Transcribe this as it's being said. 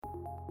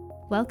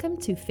Welcome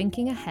to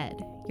Thinking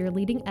Ahead, your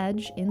leading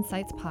edge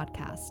insights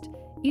podcast.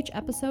 Each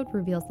episode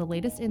reveals the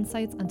latest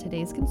insights on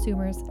today's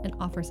consumers and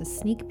offers a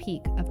sneak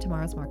peek of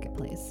tomorrow's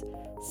marketplace.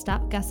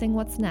 Stop guessing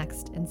what's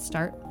next and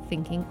start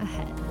thinking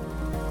ahead.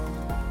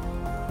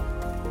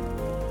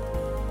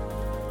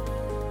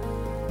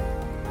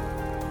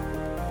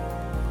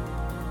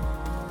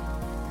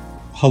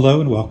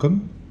 Hello and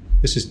welcome.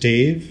 This is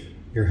Dave,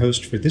 your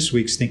host for this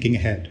week's Thinking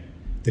Ahead,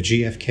 the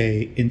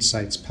GfK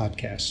Insights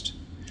podcast.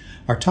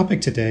 Our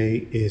topic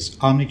today is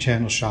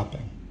omnichannel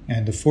shopping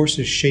and the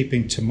forces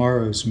shaping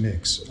tomorrow's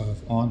mix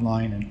of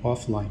online and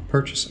offline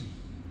purchasing.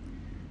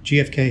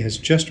 GfK has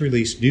just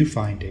released new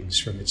findings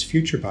from its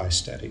Future Buy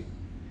study,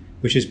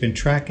 which has been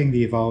tracking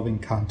the evolving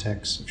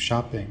context of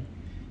shopping,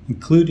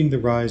 including the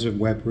rise of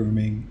web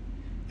rooming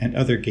and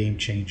other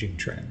game-changing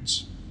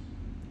trends.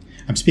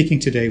 I'm speaking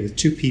today with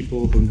two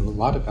people who know a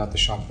lot about the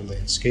shopper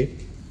landscape.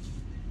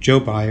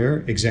 Joe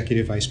Beyer,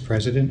 Executive Vice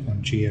President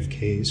on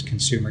GfK's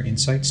Consumer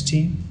Insights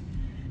team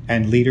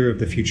and leader of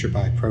the Future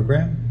Buy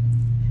program,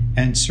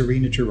 and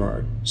Serena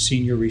Girard,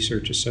 Senior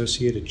Research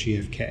Associate at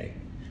GfK,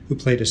 who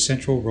played a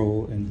central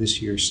role in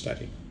this year's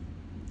study.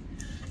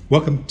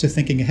 Welcome to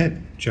Thinking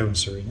Ahead, Joe and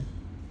Serena.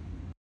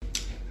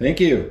 Thank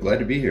you. Glad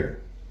to be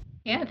here.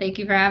 Yeah, thank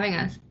you for having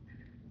us.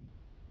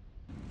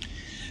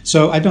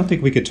 So I don't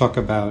think we could talk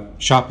about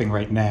shopping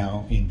right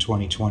now in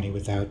 2020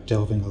 without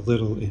delving a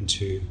little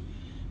into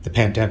the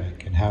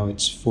pandemic and how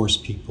it's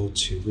forced people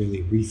to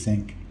really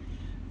rethink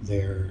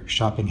their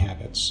shopping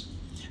habits.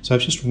 So I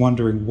was just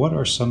wondering, what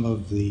are some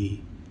of the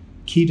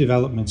key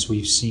developments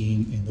we've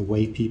seen in the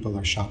way people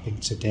are shopping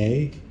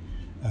today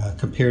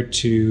compared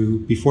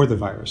to before the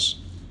virus?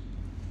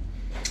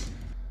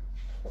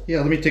 Yeah,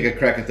 let me take a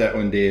crack at that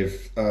one,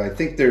 Dave. I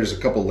think there's a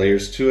couple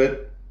layers to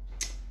it.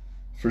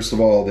 First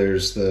of all,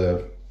 there's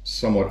the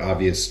somewhat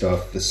obvious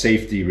stuff, the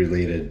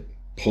safety-related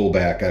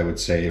pullback, I would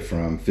say,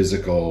 from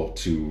physical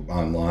to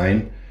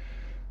online,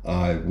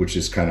 which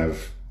is kind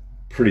of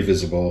pretty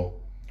visible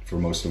for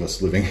most of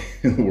us living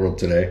in the world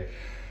today.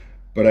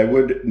 But I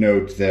would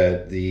note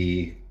that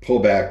the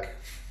pullback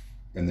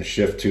and the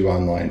shift to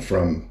online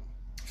from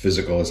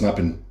physical has not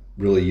been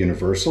really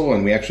universal,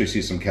 and we actually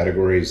see some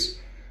categories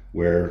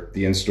where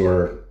the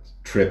in-store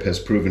trip has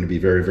proven to be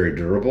very, very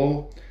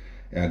durable.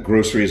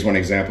 Grocery is one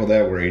example of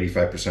that, where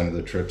 85% of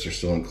the trips are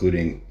still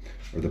including,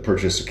 or the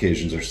purchase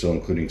occasions are still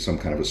including some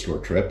kind of a store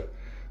trip.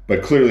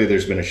 But clearly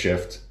there's been a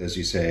shift, as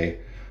you say,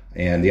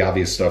 and the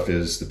obvious stuff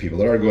is the people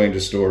that are going to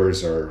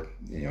stores are,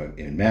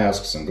 in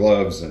masks and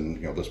gloves,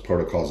 and those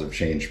protocols have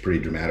changed pretty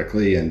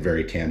dramatically in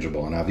very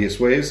tangible and obvious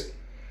ways.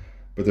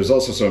 But there's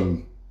also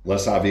some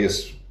less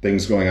obvious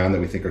things going on that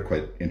we think are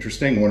quite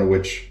interesting, one of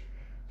which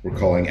we're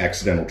calling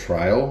accidental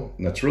trial.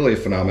 And that's really a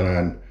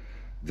phenomenon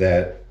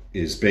that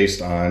is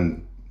based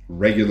on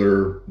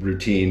regular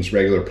routines,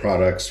 regular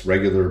products,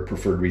 regular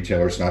preferred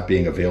retailers not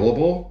being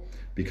available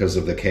because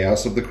of the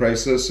chaos of the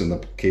crisis. In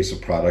the case of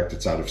product,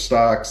 it's out of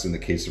stocks. In the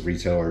case of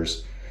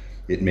retailers,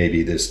 it may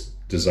be this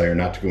desire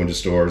not to go into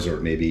stores, or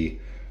maybe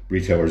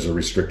retailers are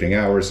restricting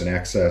hours and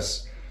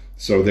access.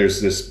 So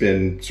there's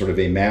been sort of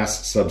a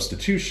mass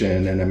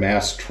substitution and a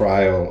mass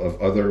trial of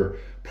other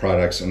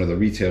products and other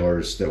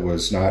retailers that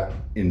was not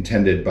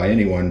intended by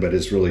anyone, but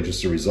is really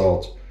just a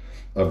result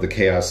of the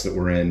chaos that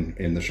we're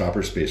in the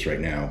shopper space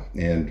right now.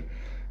 And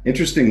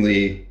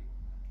interestingly,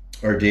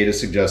 our data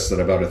suggests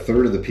that about a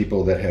third of the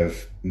people that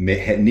have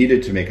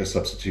needed to make a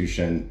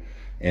substitution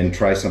and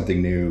try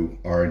something new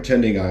are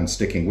intending on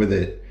sticking with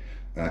it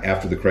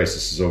after the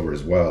crisis is over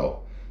as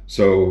well.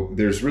 So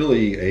there's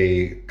really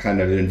a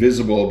kind of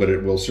invisible, but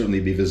it will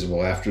certainly be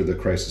visible after the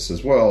crisis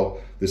as well,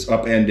 this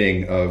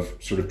upending of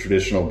sort of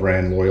traditional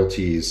brand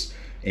loyalties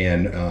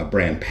and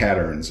brand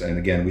patterns. And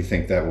again, we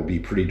think that will be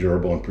pretty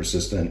durable and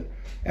persistent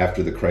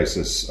after the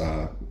crisis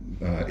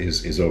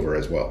is over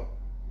as well.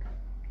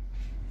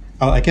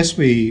 I guess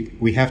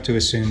we have to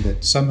assume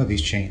that some of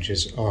these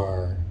changes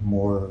are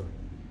more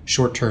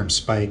short-term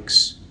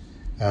spikes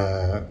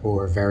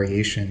or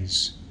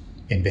variations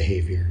in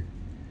behavior.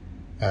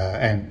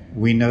 And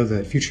we know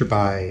that Future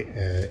Buy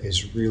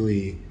is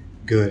really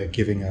good at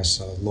giving us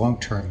a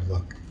long-term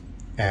look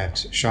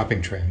at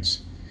shopping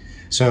trends.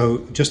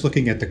 So just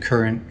looking at the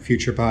current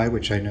Future Buy,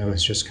 which I know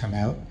has just come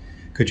out,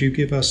 could you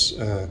give us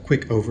a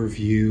quick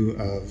overview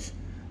of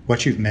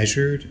what you've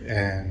measured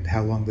and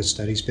how long the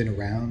study's been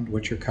around,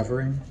 what you're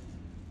covering?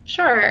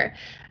 Sure.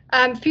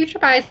 Future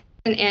Buy is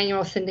an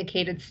annual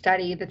syndicated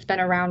study that's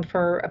been around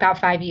for about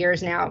 5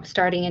 years now,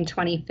 starting in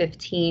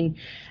 2015.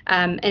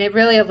 And it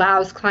really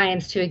allows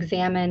clients to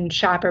examine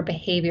shopper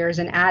behaviors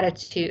and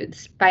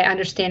attitudes by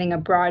understanding a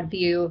broad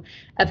view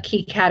of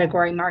key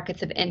category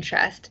markets of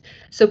interest.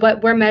 So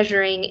what we're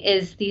measuring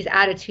is these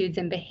attitudes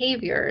and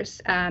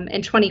behaviors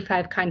in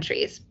 25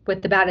 countries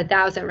with about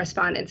 1,000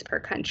 respondents per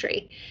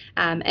country.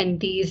 And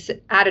these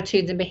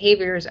attitudes and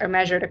behaviors are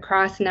measured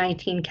across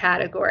 19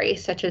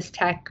 categories, such as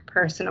tech,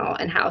 personal,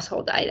 and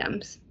household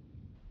items.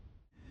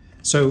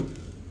 So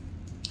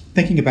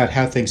thinking about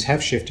how things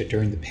have shifted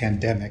during the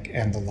pandemic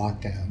and the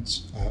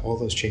lockdowns, all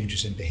those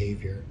changes in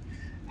behavior,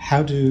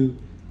 how do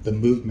the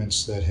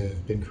movements that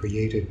have been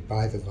created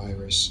by the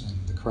virus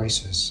and the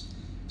crisis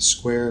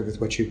square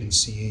with what you've been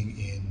seeing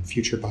in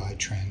future buy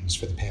trends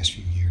for the past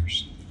few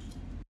years?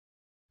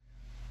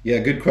 Yeah,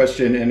 good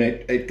question. And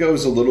it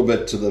goes a little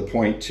bit to the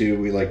point, too,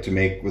 we like to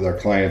make with our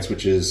clients,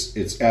 which is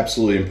it's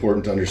absolutely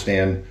important to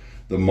understand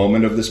the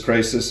moment of this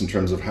crisis in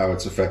terms of how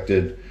it's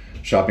affected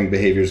shopping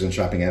behaviors and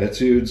shopping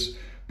attitudes.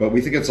 But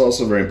we think it's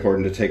also very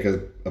important to take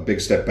a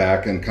big step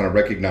back and kind of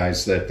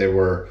recognize that there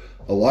were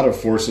a lot of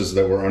forces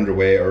that were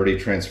underway already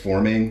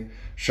transforming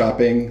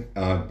shopping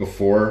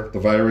before the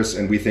virus.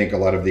 And we think a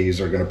lot of these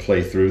are going to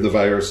play through the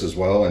virus as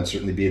well, and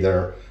certainly be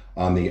there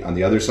on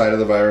the other side of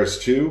the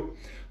virus, too.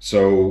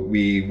 So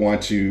we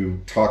want to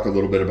talk a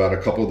little bit about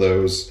a couple of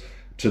those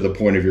to the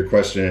point of your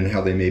question and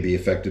how they may be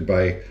affected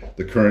by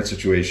the current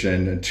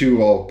situation. And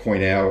two, I'll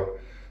point out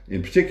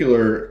in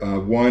particular,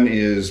 one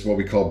is what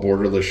we call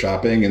borderless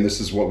shopping. And this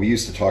is what we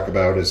used to talk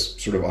about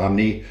as sort of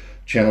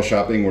omni-channel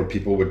shopping, where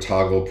people would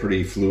toggle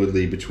pretty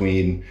fluidly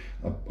between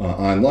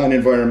online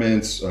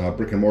environments,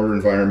 brick and mortar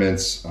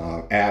environments,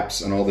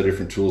 apps, and all the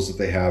different tools that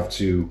they have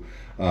to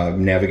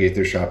navigate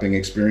their shopping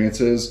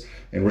experiences.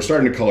 And we're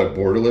starting to call it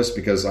borderless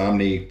because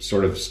omni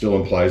sort of still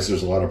implies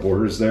there's a lot of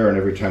borders there. And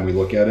every time we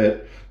look at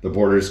it, the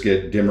borders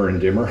get dimmer and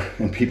dimmer,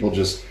 and people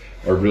just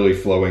are really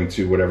flowing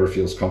to whatever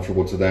feels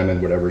comfortable to them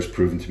and whatever is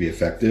proven to be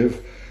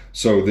effective.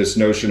 So this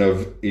notion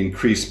of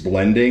increased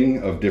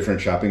blending of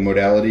different shopping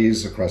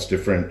modalities across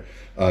different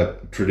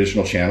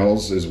traditional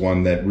channels is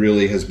one that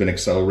really has been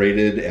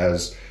accelerated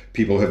as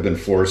people have been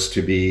forced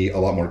to be a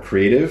lot more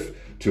creative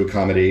to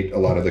accommodate a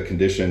lot of the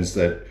conditions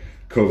that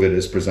COVID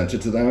has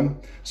presented to them.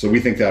 So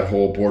we think that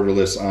whole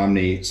borderless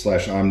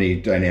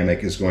omni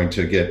dynamic is going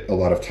to get a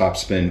lot of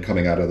topspin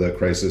coming out of the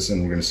crisis,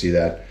 and we're going to see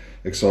that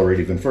accelerate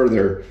even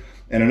further.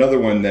 And another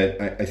one that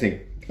I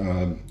think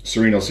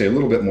Serena will say a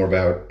little bit more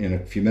about in a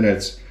few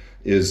minutes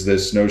is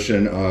this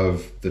notion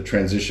of the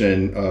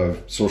transition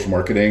of social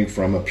marketing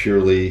from a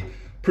pretty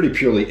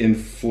purely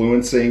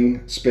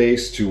influencing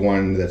space to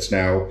one that's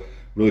now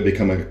really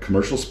become a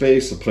commercial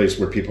space, a place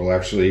where people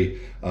actually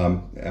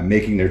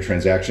making their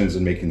transactions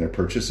and making their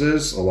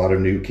purchases. A lot of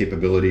new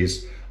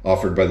capabilities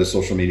offered by the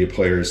social media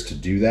players to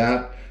do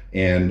that.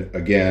 And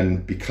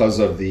again, because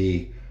of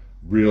the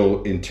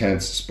real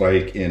intense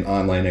spike in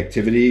online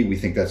activity, we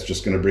think that's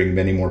just going to bring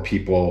many more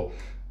people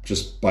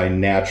just by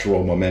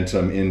natural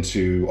momentum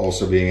into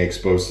also being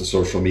exposed to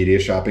social media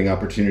shopping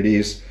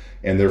opportunities.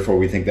 And therefore,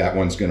 we think that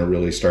one's going to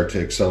really start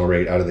to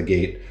accelerate out of the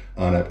gate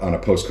on a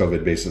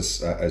post-COVID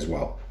basis as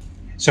well.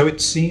 So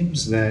it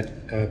seems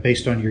that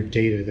based on your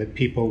data that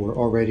people were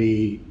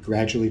already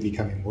gradually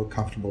becoming more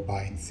comfortable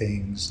buying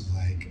things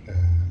like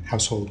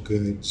household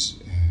goods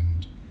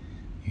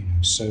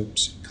and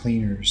soaps and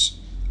cleaners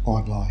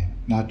online,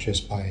 not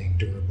just buying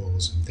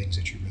durables and things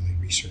that you really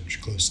research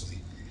closely.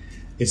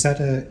 Is that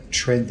a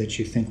trend that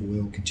you think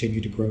will continue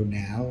to grow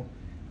now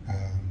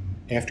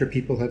after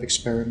people have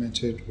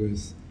experimented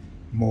with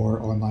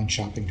more online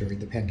shopping during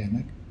the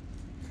pandemic?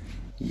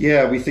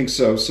 Yeah, we think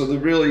so. So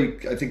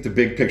I think the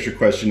big picture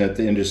question that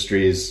the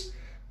industry is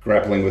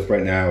grappling with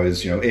right now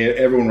is,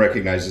 everyone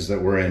recognizes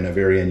that we're in a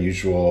very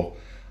unusual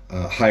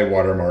high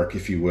watermark,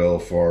 if you will,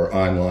 for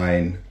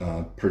online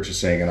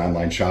purchasing and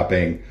online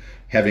shopping,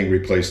 having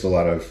replaced a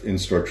lot of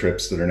in-store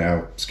trips that are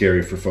now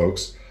scary for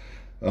folks.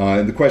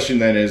 And the question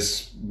then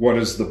is, what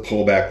does the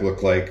pullback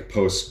look like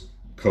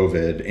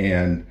post-COVID?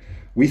 And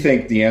we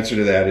think the answer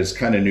to that is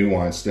kind of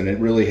nuanced, and it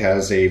really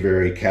has a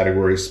very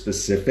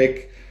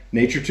category-specific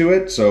nature to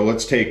it. So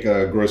let's take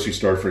a grocery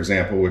store, for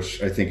example,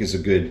 which I think is a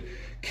good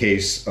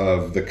case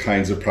of the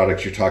kinds of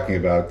products you're talking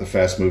about, the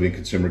fast-moving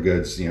consumer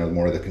goods,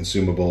 more of the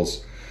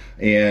consumables.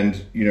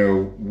 And,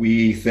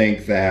 we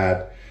think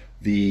that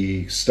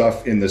the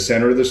stuff in the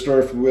center of the store,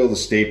 if you will, the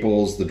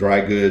staples, the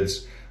dry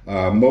goods,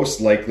 most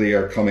likely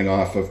are coming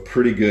off of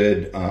pretty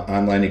good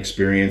online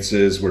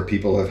experiences where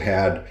people have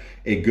had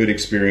a good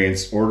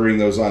experience ordering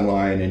those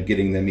online and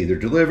getting them either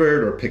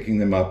delivered or picking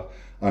them up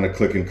on a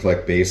click and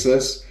collect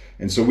basis.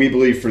 And so we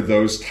believe for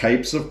those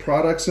types of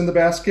products in the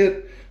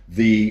basket,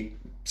 the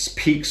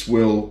peaks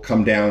will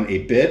come down a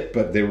bit,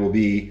 but there will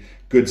be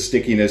good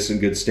stickiness and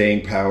good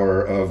staying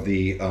power of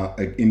the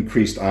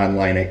increased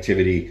online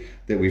activity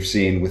that we've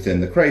seen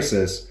within the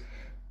crisis.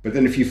 But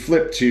then if you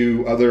flip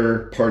to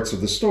other parts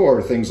of the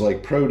store, things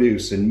like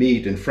produce and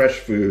meat and fresh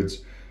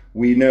foods,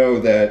 we know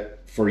that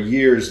for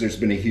years there's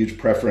been a huge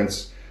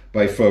preference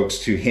by folks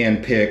to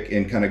hand pick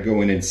and kind of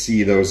go in and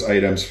see those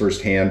items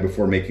firsthand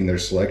before making their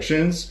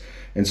selections.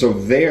 And so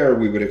there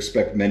we would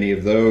expect many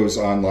of those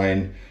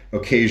online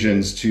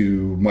occasions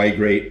to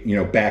migrate,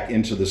 back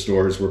into the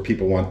stores where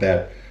people want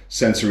that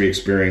sensory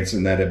experience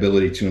and that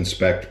ability to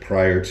inspect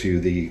prior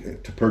to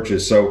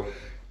purchase. So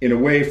in a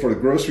way, for the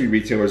grocery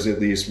retailers at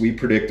least, we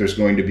predict there's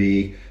going to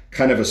be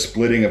kind of a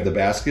splitting of the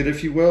basket,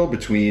 if you will,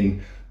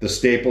 between the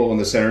staple and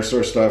the center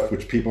store stuff,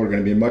 which people are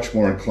going to be much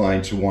more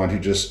inclined to want to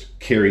just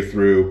carry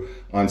through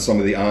on some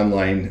of the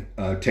online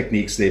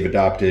techniques they've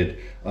adopted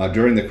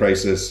during the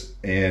crisis,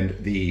 and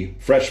the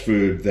fresh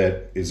food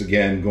that is,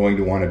 again, going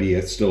to want to be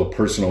still a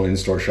personal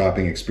in-store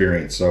shopping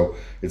experience. So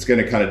it's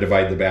going to kind of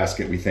divide the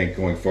basket, we think,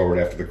 going forward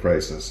after the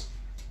crisis.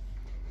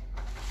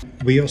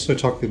 We also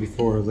talked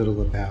before a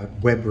little about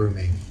web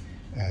rooming,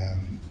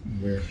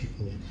 where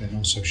people, and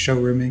also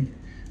showrooming,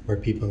 where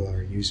people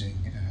are using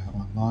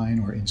online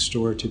or in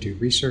store to do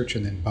research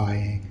and then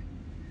buying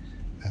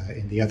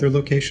in the other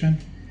location.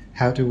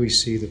 How do we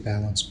see the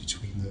balance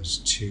between those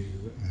two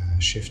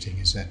shifting?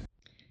 Is that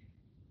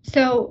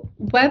So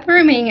web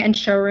rooming and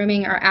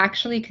showrooming are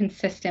actually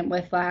consistent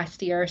with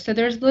last year, so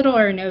there's little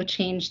or no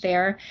change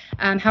there.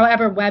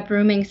 However, web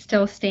rooming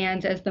still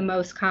stands as the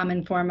most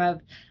common form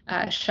of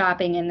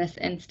shopping in this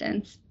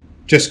instance.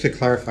 Just to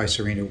clarify,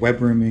 Serena,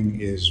 web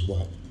rooming is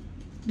what?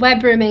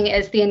 Web rooming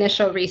is the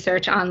initial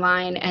research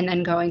online and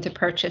then going to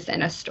purchase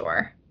in a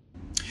store.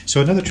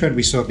 So another trend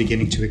we saw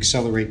beginning to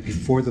accelerate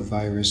before the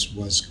virus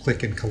was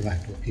click and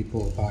collect, where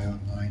people buy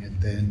online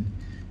and then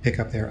pick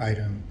up their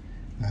item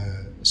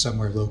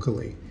somewhere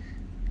locally.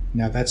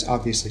 Now that's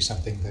obviously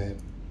something that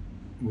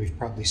we've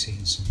probably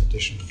seen some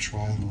additional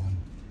trial on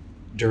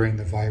during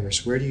the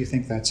virus. Where do you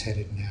think that's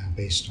headed now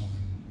based on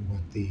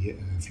what the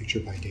Future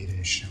Buy data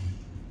is showing?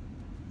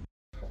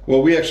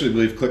 Well, we actually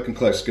believe click and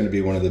collect is going to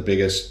be one of the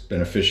biggest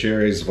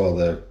beneficiaries of all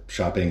the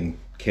shopping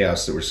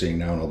chaos that we're seeing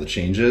now and all the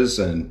changes.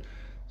 And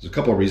there's a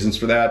couple of reasons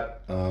for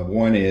that.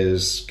 One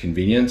is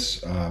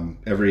convenience.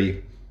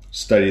 Every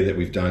study that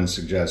we've done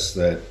suggests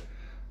that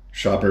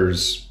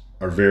shoppers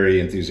are very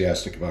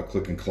enthusiastic about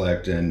click and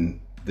collect, and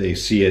they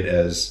see it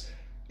as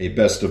a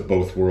best of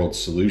both worlds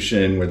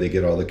solution where they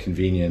get all the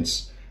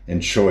convenience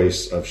and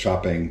choice of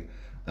shopping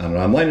on an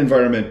online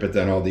environment, but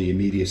then all the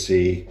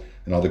immediacy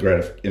and all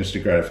the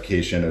instant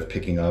gratification of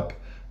picking up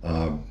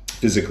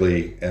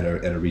physically at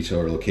a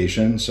retailer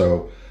location.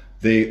 So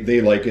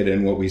they like it,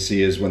 and what we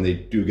see is when they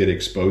do get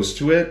exposed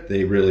to it,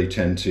 they really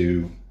tend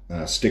to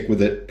stick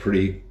with it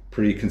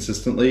pretty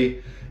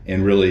consistently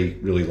and really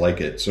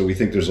like it. So we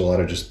think there's a lot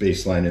of just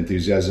baseline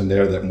enthusiasm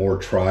there, that more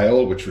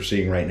trial, which we're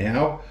seeing right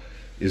now,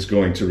 is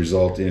going to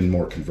result in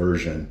more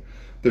conversion.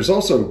 There's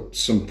also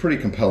some pretty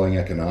compelling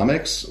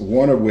economics,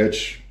 one of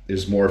which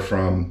is more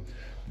from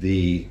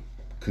the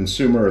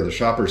consumer or the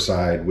shopper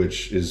side,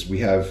 which is we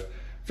have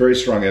very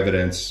strong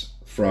evidence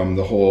from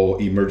the whole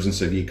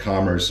emergence of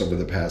e-commerce over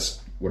the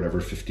past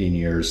 15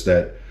 years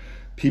that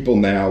people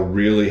now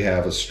really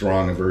have a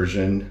strong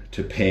aversion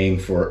to paying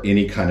for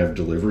any kind of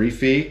delivery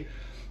fee.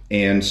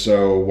 And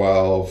so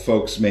while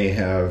folks may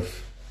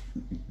have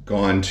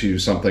gone to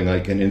something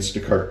like an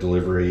Instacart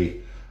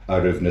delivery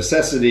out of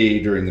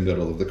necessity during the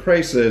middle of the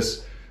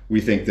crisis,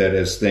 we think that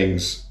as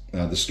things,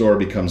 the store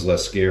becomes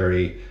less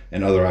scary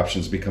and other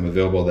options become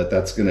available,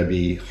 that's going to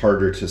be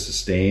harder to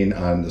sustain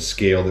on the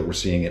scale that we're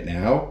seeing it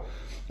now.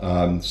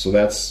 So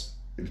that's,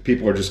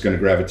 people are just going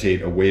to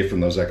gravitate away from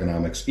those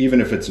economics.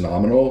 Even if it's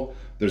nominal,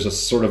 there's a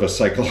sort of a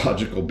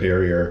psychological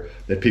barrier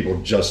that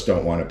people just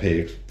don't want to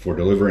pay for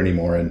delivery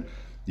anymore. And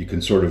you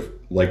can sort of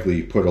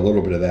likely put a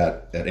little bit of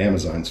that at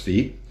Amazon's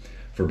feet,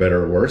 for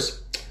better or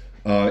worse.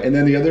 And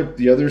then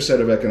the other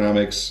set of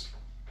economics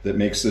that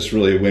makes this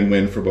really a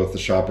win-win for both the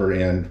shopper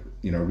and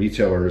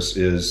retailers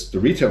is the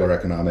retailer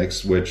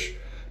economics, which,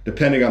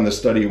 depending on the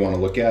study you want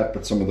to look at,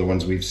 but some of the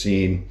ones we've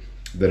seen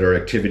that are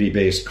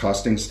activity-based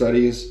costing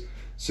studies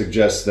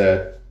suggest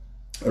that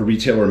a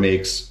retailer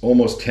makes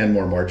almost 10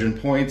 more margin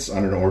points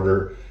on an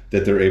order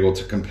that they're able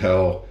to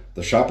compel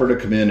the shopper to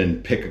come in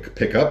and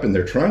pick up in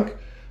their trunk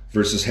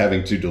versus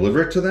having to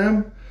deliver it to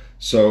them.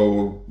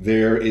 So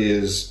there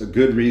is a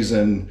good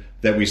reason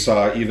that we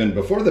saw, even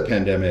before the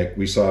pandemic,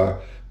 we saw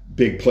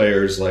big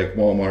players like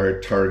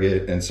Walmart,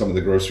 Target, and some of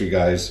the grocery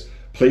guys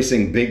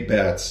placing big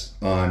bets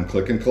on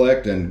click and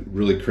collect and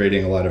really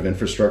creating a lot of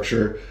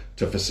infrastructure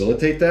to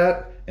facilitate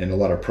that and a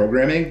lot of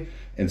programming.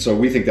 And so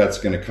we think that's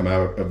going to come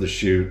out of the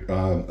chute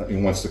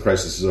once the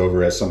crisis is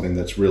over as something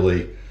that's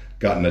really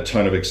gotten a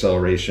ton of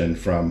acceleration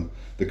from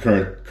the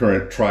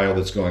current trial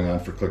that's going on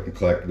for click and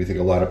collect. We think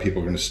a lot of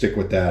people are going to stick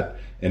with that,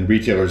 and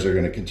retailers are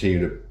going to continue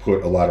to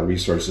put a lot of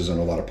resources and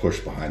a lot of push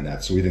behind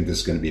that. So we think this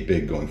is going to be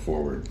big going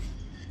forward.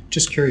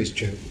 Just curious,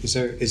 Joe,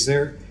 is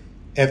there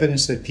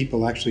evidence that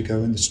people actually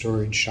go in the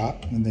store and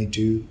shop when they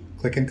do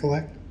click and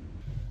collect?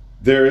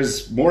 There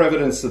is more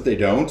evidence that they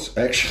don't,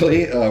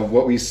 actually.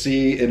 What we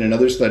see in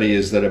another study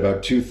is that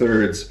about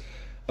 2/3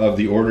 of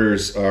the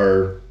orders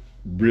are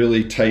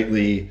really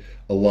tightly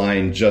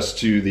aligned just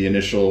to the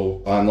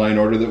initial online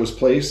order that was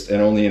placed, and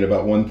only in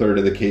about 1/3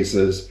 of the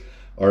cases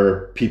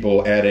are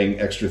people adding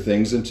extra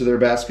things into their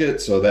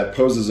basket. So that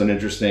poses an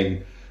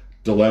interesting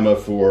dilemma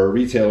for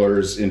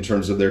retailers in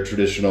terms of their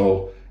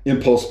traditional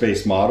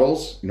impulse-based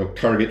models.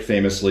 Target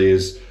famously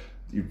is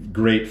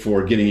great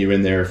for getting you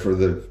in there for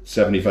the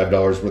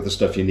 $75 worth of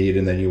stuff you need,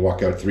 and then you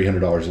walk out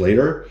 $300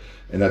 later.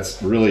 And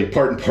that's really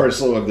part and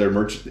parcel of their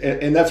merchant,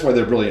 and that's why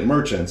they're brilliant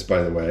merchants,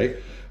 by the way.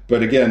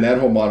 But again, that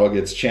whole model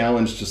gets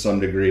challenged to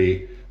some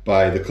degree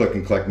by the click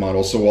and collect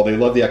model. So while they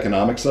love the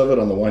economics of it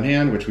on the one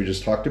hand, which we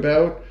just talked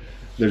about,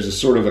 there's a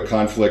sort of a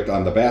conflict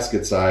on the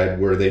basket side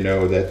where they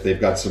know that they've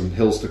got some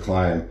hills to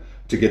climb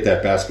to get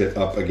that basket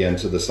up again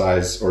to the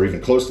size or even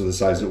close to the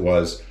size it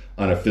was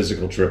on a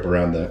physical trip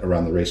around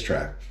the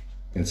racetrack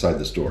inside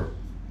the store.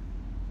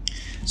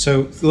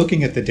 So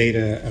looking at the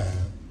data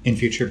in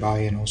Future Buy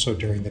and also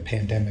during the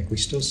pandemic, we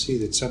still see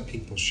that some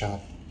people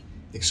shop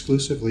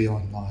exclusively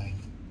online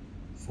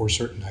for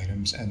certain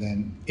items and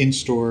then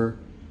in-store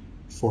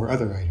for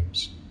other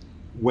items.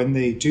 When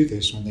they do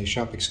this, when they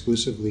shop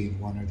exclusively in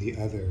one or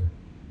the other,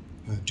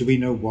 do we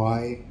know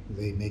why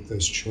they make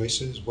those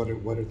choices? What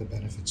are the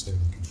benefits they're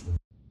looking for?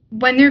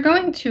 When they're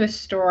going to a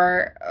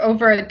store,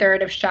 over a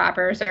third of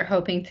shoppers are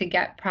hoping to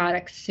get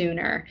products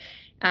sooner.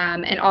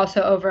 And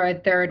also over a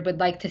third would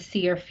like to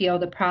see or feel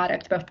the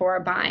product before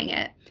buying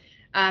it.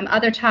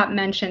 Other top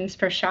mentions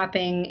for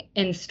shopping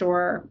in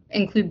store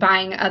include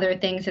buying other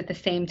things at the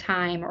same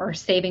time or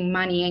saving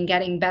money and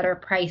getting better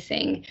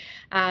pricing,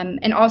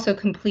 and also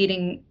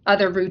completing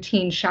other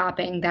routine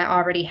shopping that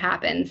already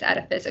happens at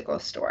a physical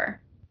store.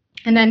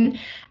 And then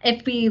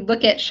if we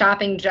look at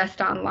shopping just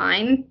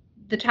online,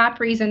 the top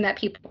reason that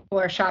people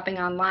are shopping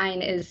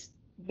online is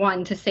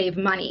one, to save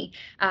money.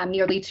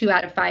 Nearly 2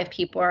 out of 5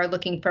 people are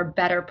looking for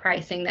better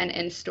pricing than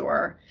in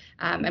store,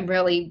 and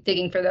really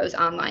digging for those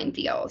online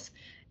deals.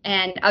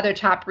 And other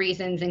top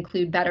reasons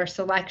include better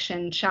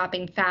selection,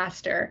 shopping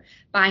faster,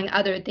 buying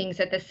other things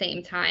at the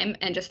same time,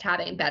 and just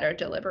having better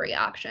delivery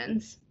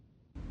options.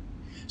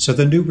 So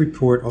the new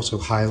report also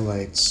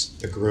highlights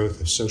the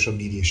growth of social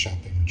media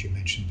shopping, which you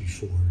mentioned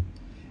before.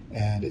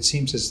 And it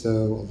seems as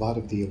though a lot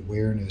of the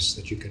awareness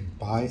that you can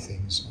buy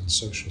things on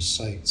social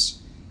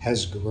sites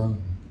has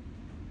grown,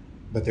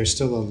 but there's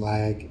still a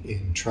lag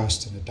in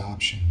trust and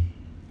adoption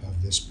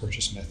of this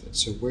purchase method.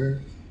 So where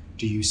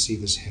do you see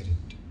this headed?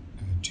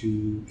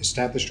 Do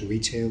established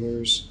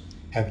retailers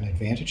have an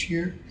advantage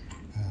here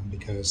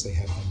because they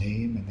have the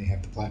name and they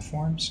have the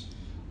platforms?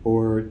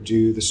 Or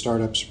do the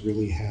startups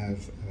really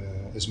have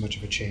as much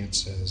of a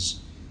chance as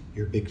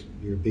your big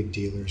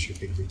dealers, your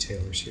big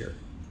retailers here?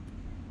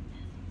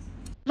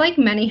 Like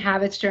many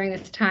habits during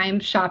this time,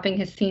 shopping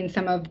has seen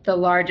some of the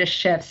largest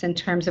shifts in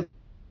terms of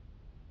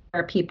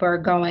where people are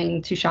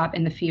going to shop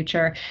in the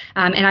future.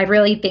 And I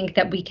really think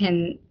that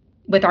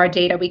with our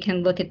data, we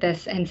can look at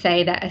this and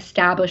say that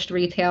established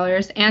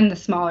retailers and the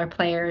smaller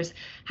players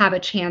have a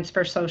chance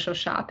for social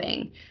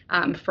shopping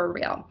for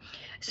real.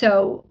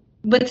 So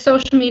with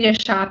social media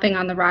shopping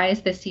on the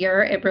rise this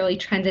year, it really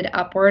trended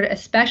upward,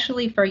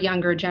 especially for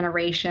younger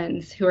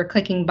generations who are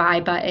clicking buy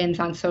buttons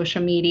on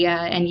social media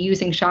and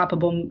using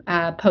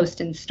shoppable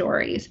posts and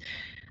stories.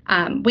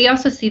 We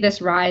also see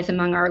this rise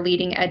among our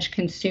leading edge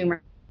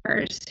consumers,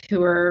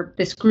 who are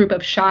this group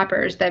of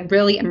shoppers that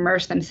really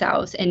immerse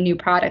themselves in new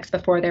products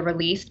before they're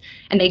released,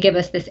 and they give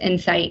us this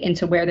insight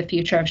into where the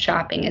future of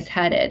shopping is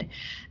headed.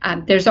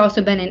 There's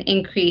also been an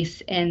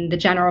increase in the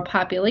general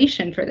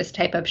population for this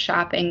type of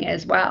shopping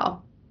as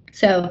well.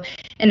 So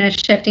in a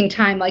shifting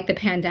time like the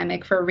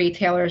pandemic for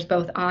retailers,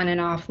 both on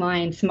and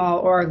offline, small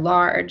or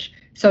large,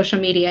 social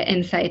media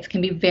insights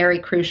can be very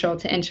crucial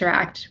to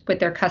interact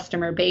with their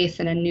customer base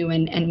in a new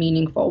and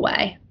meaningful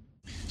way.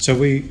 So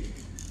we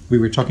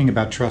were talking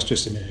about trust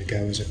just a minute ago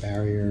as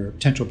a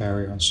potential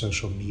barrier on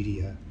social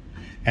media.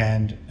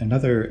 And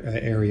another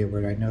area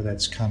where I know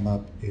that's come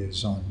up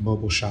is on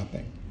mobile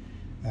shopping.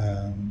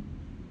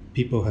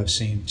 People have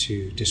seemed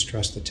to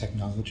distrust the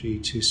technology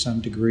to some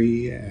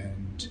degree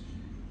and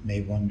may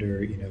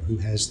wonder, who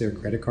has their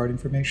credit card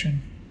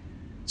information.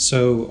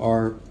 So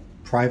are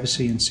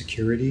privacy and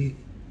security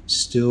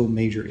still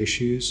major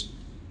issues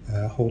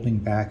holding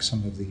back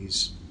some of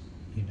these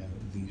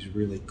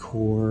really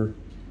core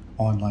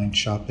online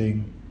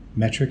shopping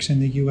metrics in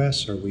the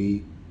U.S.? Are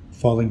we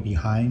falling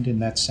behind in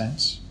that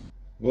sense?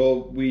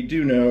 Well, we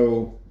do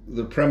know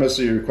the premise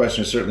of your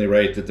question is certainly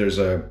right, that there's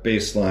a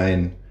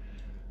baseline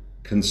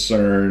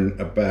concern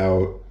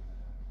about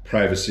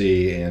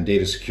privacy and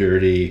data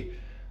security.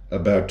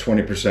 About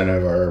 20%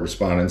 of our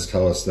respondents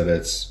tell us that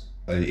it's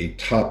a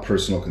top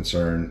personal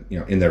concern,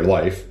 in their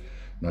life,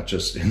 not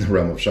just in the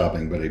realm of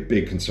shopping, but a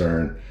big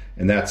concern.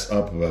 And that's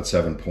up about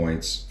 7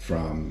 points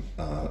from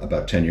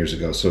about 10 years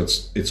ago. So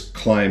it's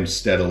climbed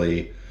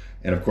steadily.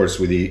 And of course,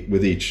 with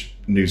each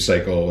news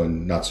cycle,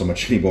 and not so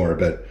much anymore,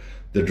 but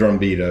the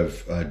drumbeat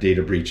of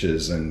data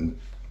breaches and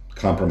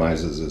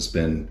compromises has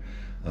been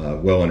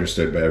well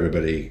understood by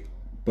everybody.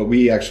 But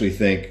we actually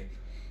think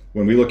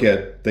when we look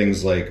at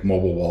things like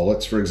mobile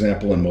wallets, for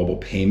example, and mobile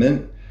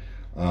payment,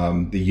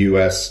 the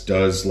U.S.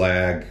 does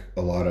lag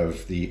a lot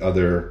of the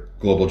other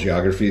global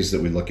geographies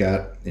that we look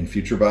at in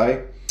Future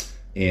Buy,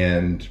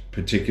 and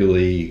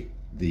particularly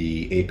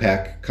the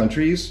APAC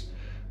countries,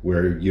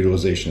 where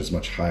utilization is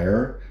much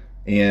higher.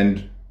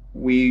 And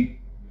we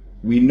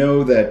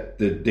know that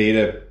the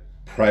data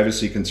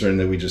privacy concern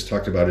that we just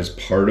talked about is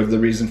part of the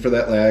reason for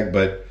that lag,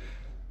 but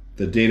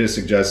the data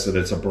suggests that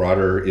it's a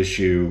broader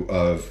issue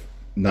of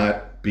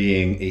not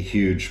being a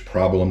huge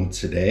problem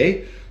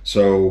today.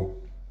 So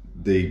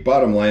the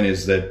bottom line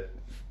is that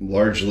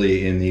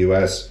largely in the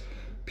US,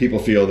 people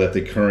feel that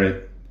the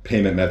current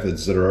payment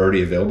methods that are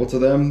already available to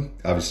them,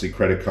 obviously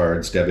credit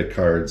cards, debit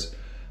cards,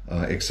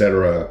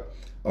 etc.,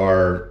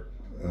 are,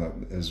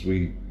 as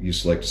we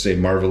used to like to say,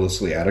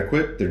 marvelously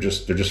adequate. They're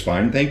just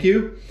fine, thank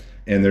you.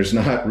 And there's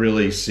not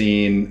really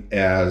seen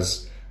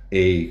as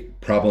a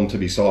problem to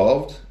be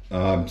solved.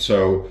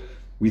 So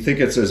we think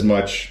it's as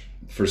much,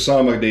 for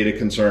some, a data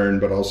concern,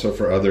 but also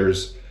for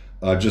others,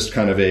 just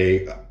kind of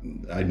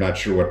I'm not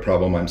sure what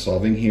problem I'm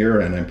solving here,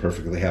 and I'm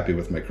perfectly happy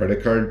with my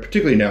credit card,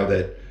 particularly now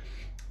that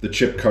the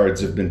chip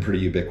cards have been pretty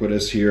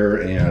ubiquitous here,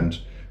 and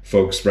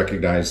folks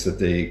recognize that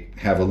they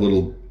have a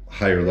little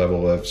higher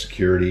level of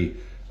security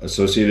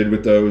associated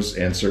with those,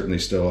 and certainly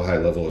still a high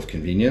level of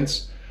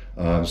convenience.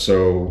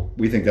 So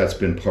we think that's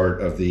been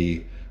part of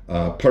the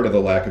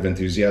lack of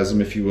enthusiasm,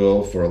 if you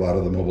will, for a lot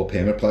of the mobile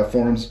payment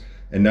platforms.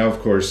 And now, of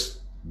course,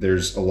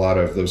 there's a lot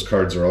of those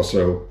cards are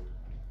also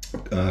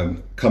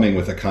coming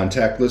with a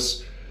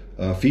contactless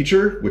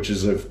feature, which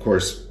is, of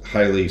course,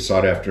 highly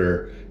sought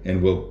after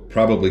and will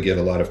probably get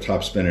a lot of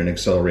topspin and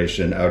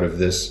acceleration out of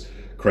this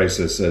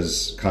crisis,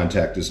 as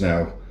contact is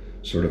now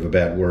sort of a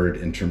bad word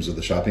in terms of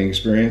the shopping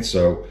experience.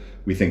 So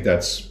we think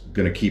that's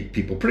going to keep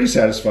people pretty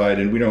satisfied,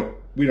 and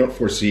we don't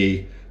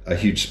foresee a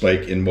huge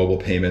spike in mobile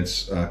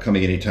payments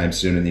coming anytime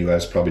soon in the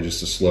U.S. Probably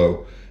just a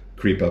slow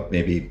creep up,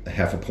 maybe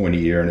 0.5 point a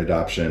year in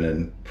adoption,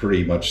 and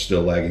pretty much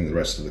still lagging the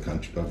rest of the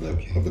country of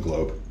the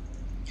globe.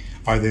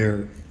 Are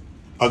there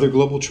other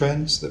global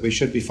trends that we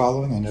should be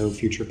following? I know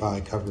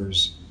FutureBuy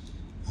covers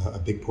a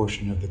big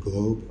portion of the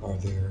globe. Are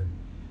there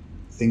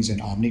things in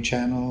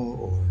omnichannel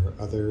or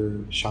other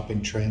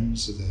shopping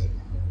trends that are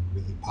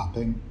really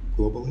popping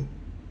globally?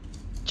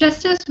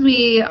 Just as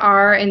we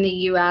are in the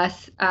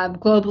US,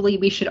 globally,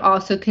 we should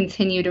also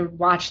continue to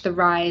watch the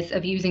rise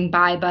of using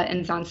buy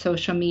buttons on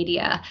social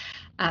media,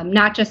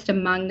 not just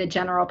among the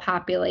general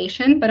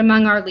population, but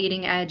among our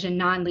leading edge and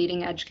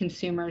non-leading edge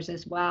consumers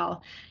as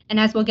well. And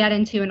as we'll get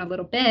into in a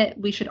little bit,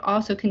 we should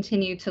also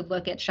continue to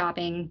look at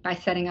shopping by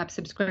setting up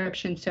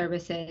subscription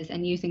services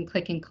and using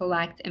click and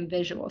collect and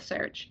visual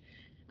search.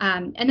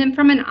 And then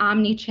from an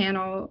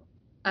omni-channel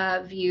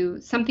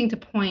view, something to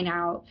point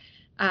out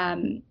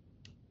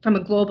from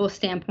a global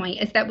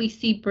standpoint is that we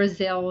see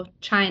Brazil,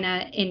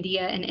 China,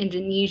 India, and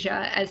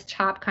Indonesia as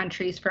top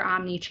countries for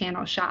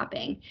omni-channel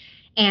shopping.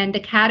 And the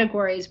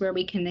categories where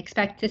we can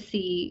expect to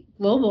see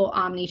global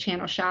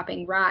omni-channel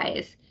shopping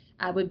rise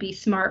would be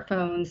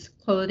smartphones,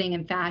 clothing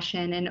and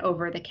fashion, and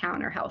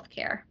over-the-counter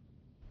healthcare.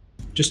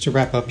 Just to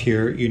wrap up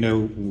here,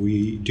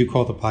 we do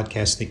call the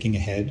podcast Thinking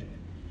Ahead.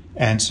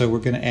 And so we're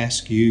going to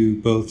ask you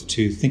both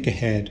to think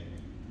ahead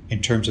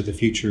in terms of the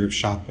future of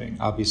shopping.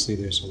 Obviously,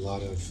 there's a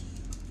lot of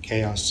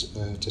chaos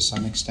to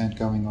some extent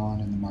going on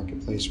in the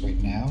marketplace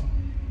right now,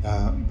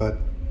 but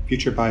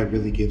FutureBuy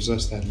really gives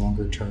us that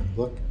longer term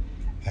look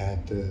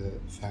at the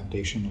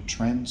foundational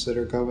trends that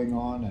are going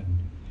on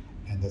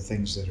and the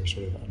things that are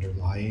sort of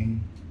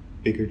underlying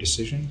bigger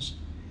decisions.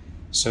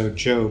 So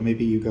Joe,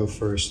 maybe you go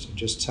first and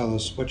just tell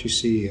us what you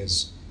see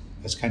as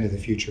kind of the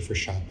future for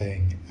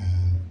shopping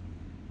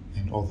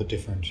and all the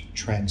different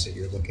trends that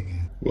you're looking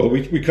at. Well,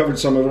 we covered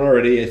some of it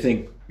already. I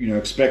think,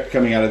 expect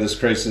coming out of this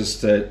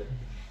crisis that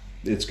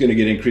it's going to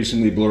get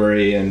increasingly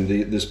blurry, and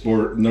this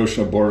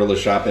notion of borderless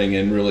shopping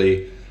and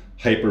really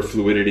hyper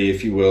fluidity,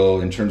 if you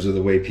will, in terms of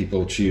the way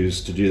people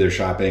choose to do their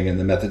shopping and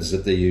the methods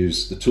that they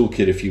use, the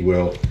toolkit, if you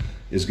will,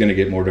 is going to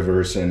get more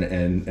diverse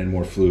and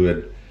more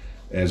fluid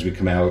as we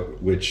come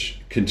out, which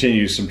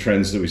continues some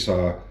trends that we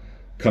saw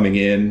coming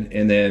in.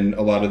 And then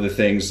a lot of the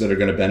things that are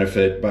going to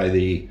benefit by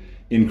the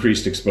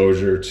increased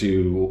exposure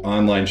to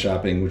online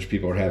shopping, which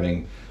people are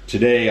having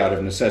today out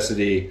of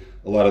necessity.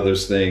 A lot of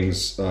those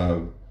things,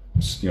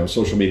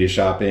 social media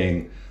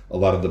shopping, a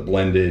lot of the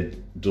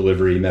blended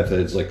delivery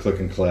methods like click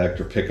and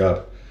collect or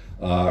pickup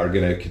are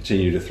going to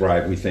continue to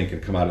thrive, we think,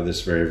 and come out of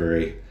this very,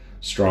 very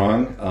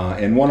strong.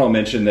 And one I'll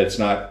mention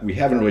we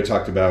haven't really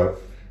talked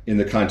about in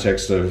the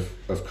context of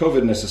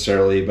COVID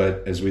necessarily,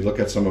 but as we look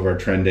at some of our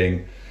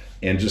trending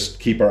and just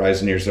keep our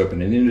eyes and ears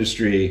open in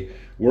industry,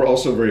 we're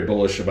also very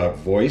bullish about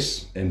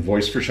voice and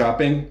voice for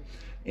shopping.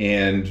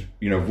 And,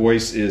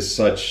 voice is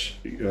such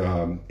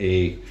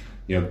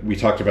we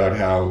talked about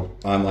how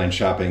online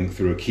shopping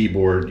through a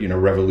keyboard,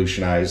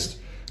 revolutionized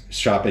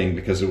shopping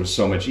because it was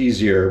so much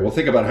easier. Well,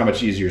 think about how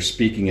much easier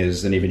speaking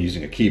is than even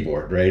using a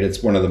keyboard, right?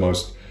 It's one of the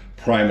most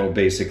primal,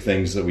 basic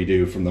things that we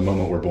do from the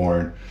moment we're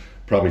born,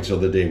 probably till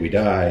the day we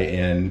die.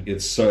 And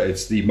it's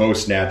the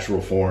most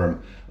natural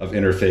form of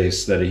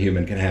interface that a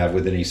human can have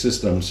with any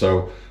system.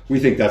 So we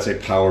think that's a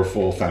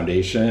powerful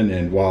foundation.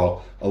 And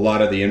while a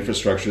lot of the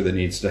infrastructure that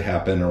needs to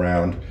happen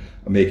around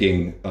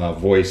making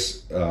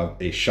voice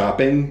a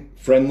shopping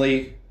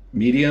friendly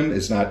medium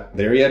is not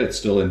there yet, it's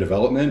still in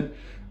development,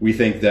 we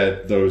think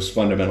that those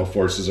fundamental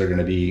forces are going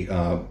to be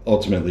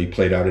ultimately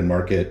played out in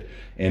market,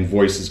 and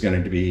voice is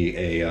going to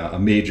be a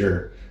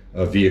major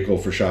vehicle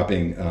for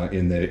shopping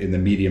in the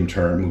medium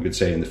term, we could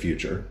say, in the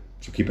future.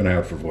 So keep an eye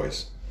out for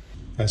voice.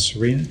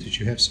 Serena, did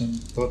you have some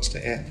thoughts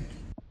to add?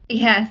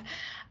 Yes.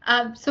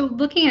 So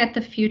looking at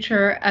the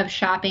future of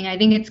shopping, I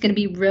think it's going to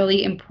be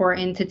really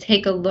important to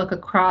take a look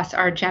across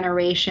our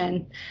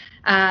generations.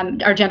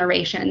 And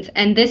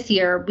this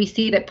year, we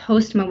see that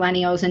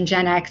post-millennials and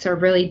Gen X are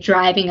really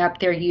driving up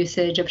their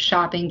usage of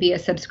shopping via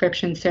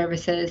subscription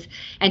services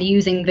and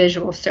using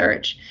visual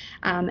search.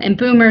 And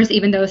boomers,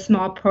 even though a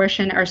small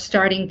portion, are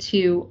starting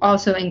to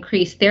also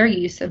increase their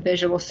use of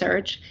visual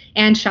search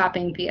and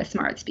shopping via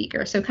smart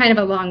speaker. So kind of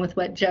along with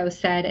what Joe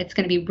said, it's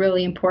going to be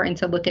really important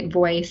to look at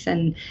voice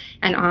and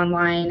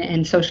online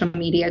and social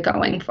media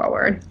going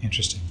forward.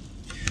 Interesting.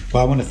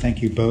 Well, I want to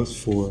thank you both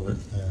for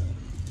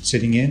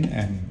sitting in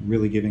and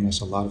really giving us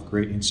a lot of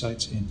great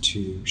insights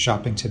into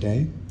shopping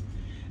today.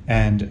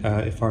 And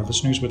if our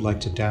listeners would like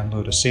to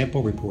download a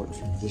sample report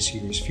from this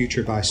year's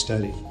Future Buy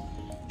study,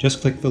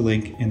 just click the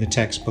link in the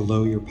text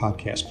below your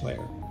podcast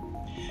player.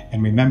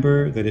 And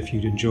remember that if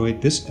you'd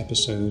enjoyed this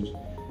episode,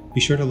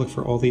 be sure to look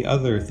for all the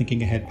other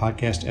Thinking Ahead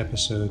podcast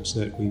episodes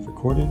that we've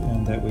recorded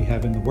and that we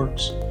have in the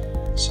works.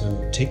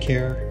 So take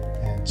care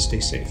and stay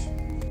safe.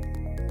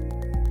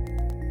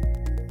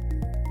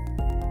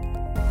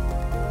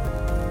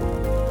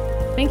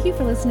 Thank you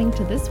for listening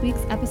to this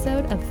week's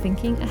episode of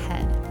Thinking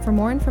Ahead. For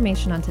more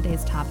information on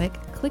today's topic,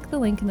 click the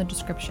link in the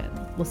description.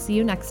 We'll see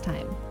you next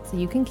time, so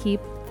you can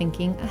keep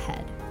thinking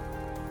ahead.